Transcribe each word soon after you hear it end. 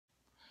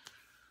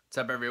What's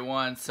up,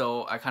 everyone?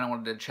 So I kind of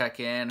wanted to check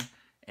in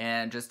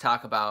and just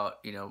talk about,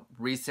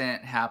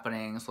 recent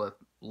happenings with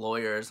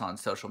lawyers on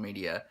social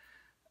media.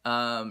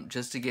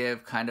 Just to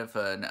give kind of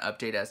an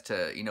update as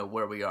to,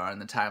 where we are in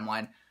the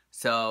timeline.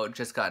 So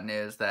just got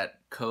news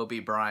that Kobe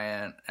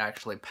Bryant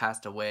actually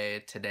passed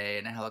away today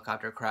in a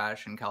helicopter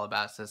crash in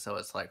Calabasas. So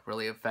it's like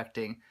really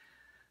affecting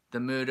the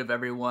mood of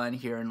everyone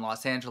here in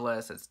Los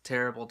Angeles. It's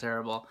terrible,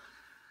 terrible,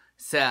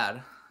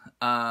 sad.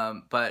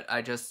 But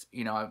I just,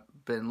 I've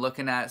been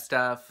looking at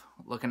stuff,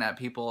 looking at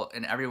people,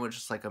 and everyone's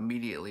just like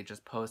immediately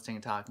just posting,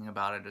 talking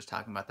about it, just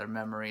talking about their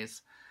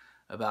memories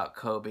about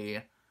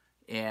Kobe.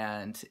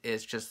 And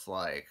it's just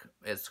like,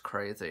 it's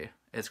crazy.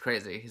 It's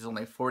crazy. He's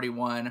only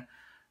 41.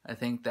 I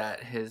think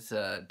that his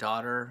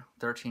daughter,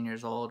 13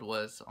 years old,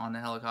 was on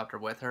the helicopter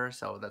with her.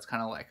 So that's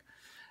kind of like,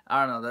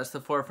 I don't know, that's the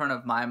forefront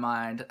of my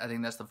mind. I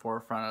think that's the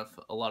forefront of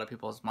a lot of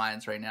people's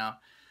minds right now.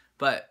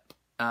 But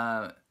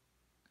that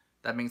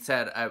being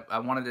said, I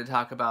wanted to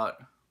talk about,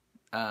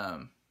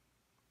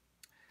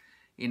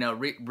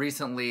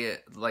 recently,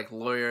 like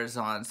lawyers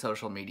on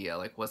social media,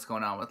 like what's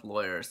going on with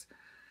lawyers.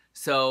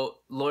 So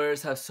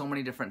lawyers have so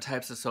many different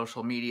types of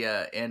social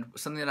media, and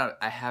something that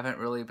I haven't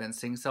really been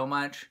seeing so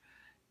much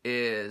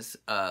is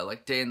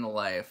like day in the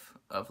life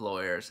of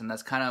lawyers, and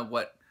that's kind of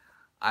what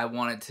I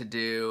wanted to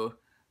do.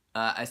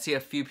 I see a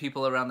few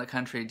people around the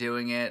country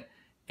doing it,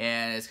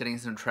 and it's getting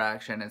some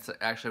traction. It's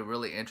actually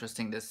really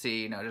interesting to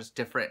see, just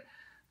different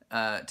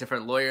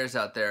lawyers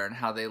out there and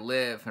how they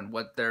live and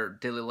what their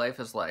daily life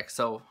is like.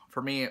 So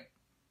for me,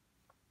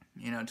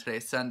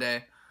 today's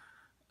Sunday.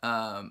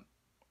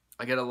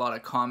 I get a lot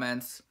of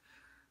comments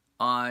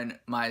on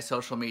my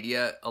social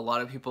media. A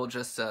lot of people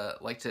just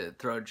like to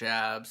throw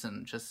jabs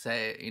and just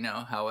say,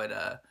 how it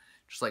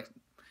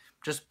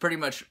just pretty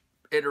much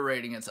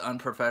iterating it's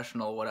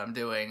unprofessional what I'm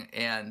doing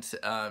and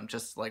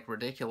just like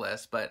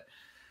ridiculous. But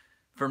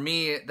for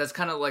me, that's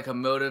kind of like a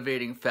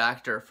motivating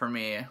factor for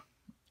me.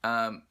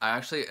 I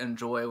actually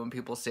enjoy when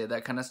people say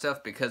that kind of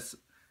stuff because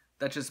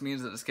that just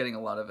means that it's getting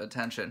a lot of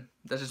attention.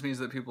 That just means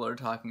that people are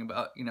talking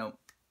about,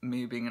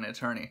 me being an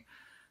attorney.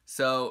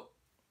 So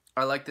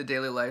I like the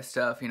daily life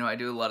stuff. I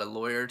do a lot of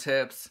lawyer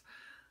tips.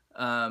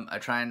 I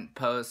try and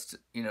post,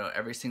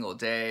 every single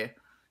day,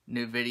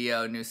 new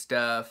video, new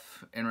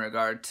stuff in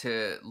regard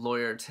to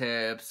lawyer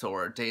tips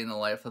or day in the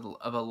life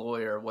of a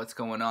lawyer, what's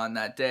going on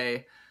that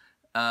day.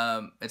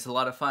 It's a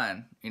lot of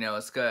fun.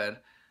 It's good.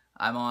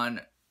 I'm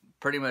on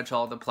pretty much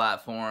all the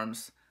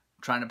platforms,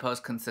 trying to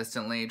post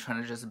consistently,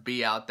 trying to just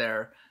be out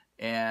there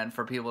and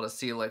for people to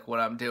see like what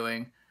I'm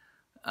doing.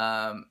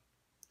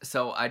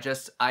 So I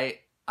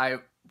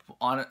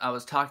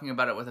was talking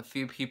about it with a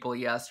few people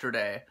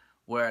yesterday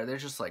where they're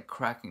just like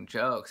cracking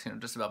jokes,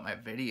 just about my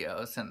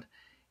videos, and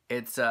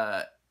it's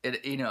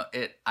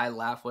I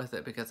laugh with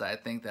it because I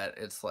think that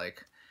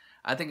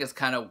I think it's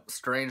kind of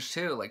strange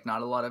too, like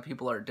not a lot of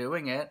people are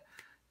doing it,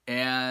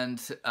 and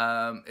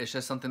it's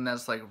just something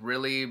that's like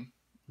really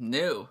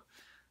new.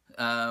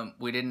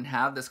 We didn't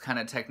have this kind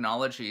of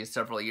technology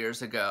several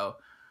years ago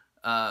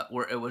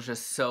where it was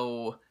just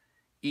so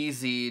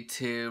easy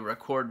to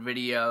record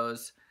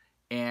videos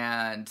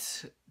and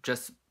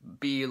just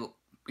be,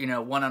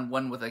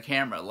 one-on-one with a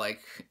camera.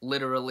 Like,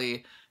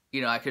 literally,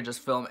 I could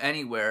just film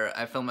anywhere.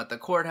 I film at the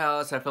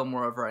courthouse, I film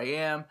wherever I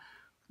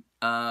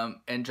am,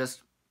 and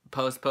just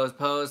post,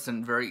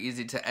 and very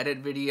easy to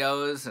edit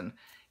videos and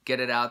get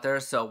it out there,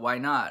 so why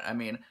not? I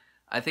mean,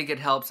 I think it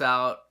helps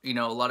out, a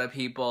lot of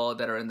people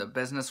that are in the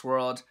business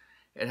world.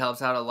 It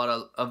helps out a lot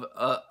of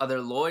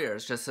other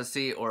lawyers just to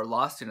see, or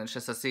law students,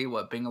 just to see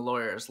what being a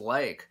lawyer is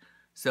like.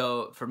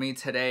 So for me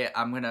today,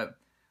 I'm going to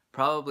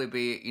probably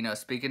be,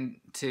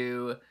 speaking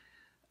to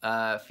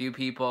a few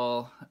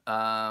people,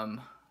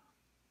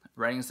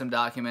 writing some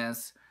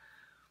documents,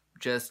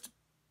 just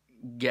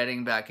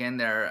getting back in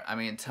there. I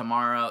mean,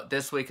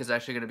 this week is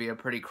actually going to be a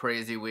pretty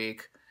crazy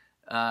week.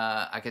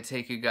 I could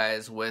take you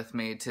guys with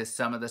me to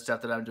some of the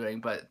stuff that I'm doing,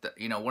 but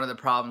one of the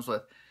problems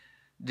with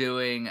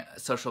doing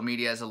social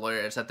media as a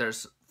lawyer is that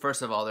there's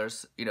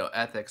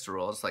ethics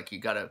rules. Like, you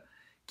gotta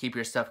keep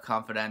your stuff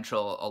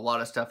confidential. A lot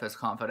of stuff is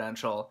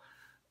confidential.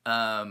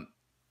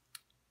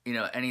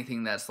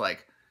 Anything that's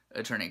like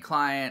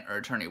attorney-client or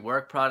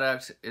attorney-work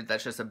product,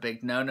 that's just a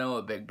big no-no,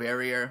 a big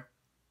barrier.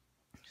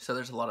 So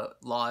there's a lot of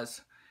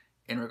laws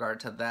in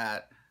regard to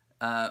that.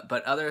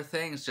 But other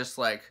things, just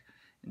like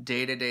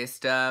day-to-day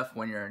stuff,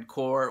 when you're in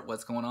court,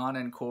 what's going on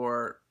in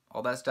court,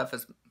 all that stuff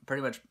is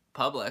pretty much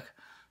public.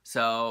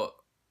 So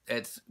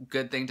it's a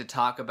good thing to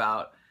talk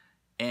about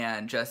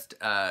and just,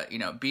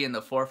 be in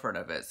the forefront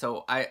of it.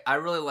 So I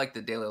really like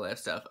the daily life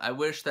stuff. I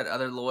wish that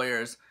other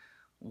lawyers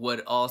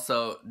would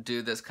also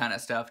do this kind of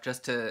stuff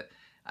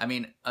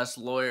us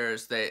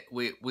lawyers,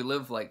 we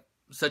live like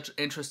such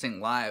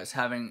interesting lives,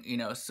 having,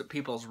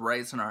 people's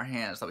rights in our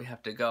hands that we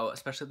have to go,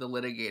 especially the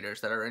litigators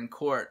that are in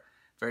court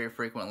very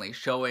frequently,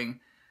 showing,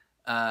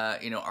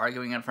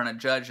 arguing in front of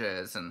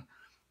judges, and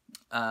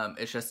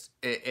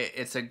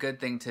it's a good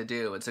thing to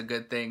do. It's a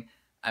good thing.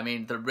 I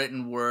mean, the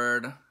written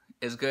word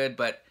is good,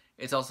 but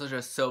it's also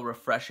just so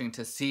refreshing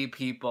to see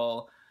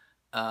people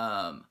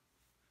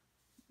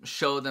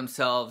show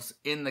themselves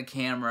in the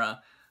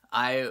camera,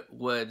 I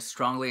would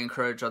strongly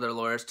encourage other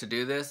lawyers to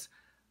do this.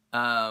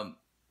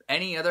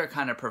 Any other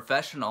kind of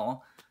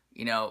professional,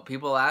 you know,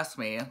 people ask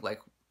me,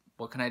 like,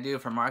 what can I do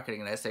for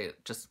marketing? And I say,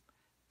 just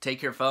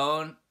take your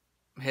phone,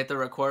 hit the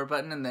record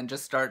button, and then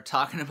just start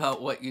talking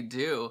about what you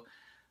do,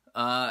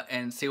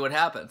 and see what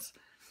happens.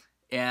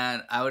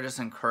 And I would just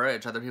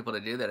encourage other people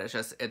to do that.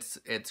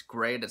 It's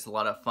great. It's a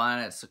lot of fun.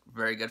 It's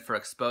very good for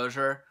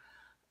exposure.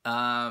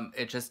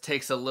 It just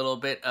takes a little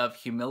bit of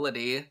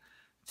humility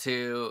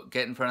to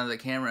get in front of the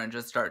camera and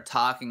just start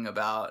talking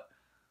about,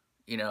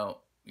 you know,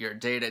 your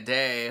day to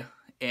day.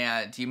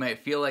 And you might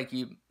feel like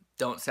you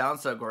don't sound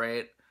so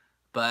great,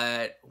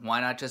 but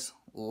why not just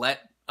let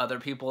other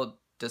people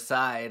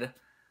decide,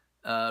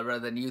 rather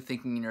than you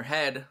thinking in your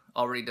head,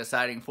 already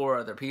deciding for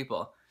other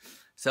people.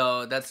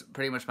 So that's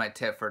pretty much my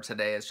tip for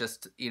today. Is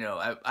just, you know,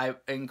 I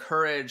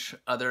encourage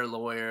other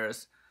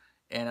lawyers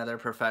and other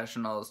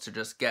professionals to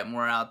just get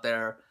more out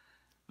there,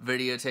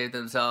 videotape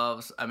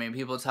themselves. I mean,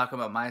 people talk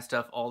about my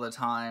stuff all the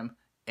time,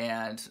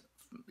 and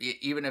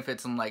even if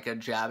it's in like a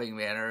jabbing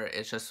manner,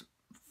 it's just,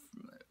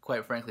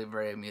 quite frankly,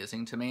 very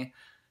amusing to me.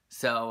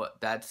 So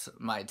that's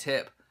my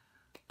tip.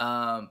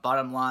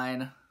 Bottom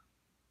line,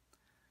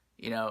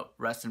 you know,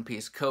 rest in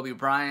peace, Kobe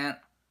Bryant.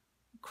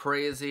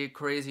 Crazy,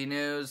 crazy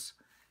news,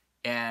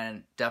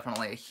 and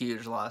definitely a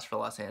huge loss for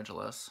Los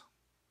Angeles.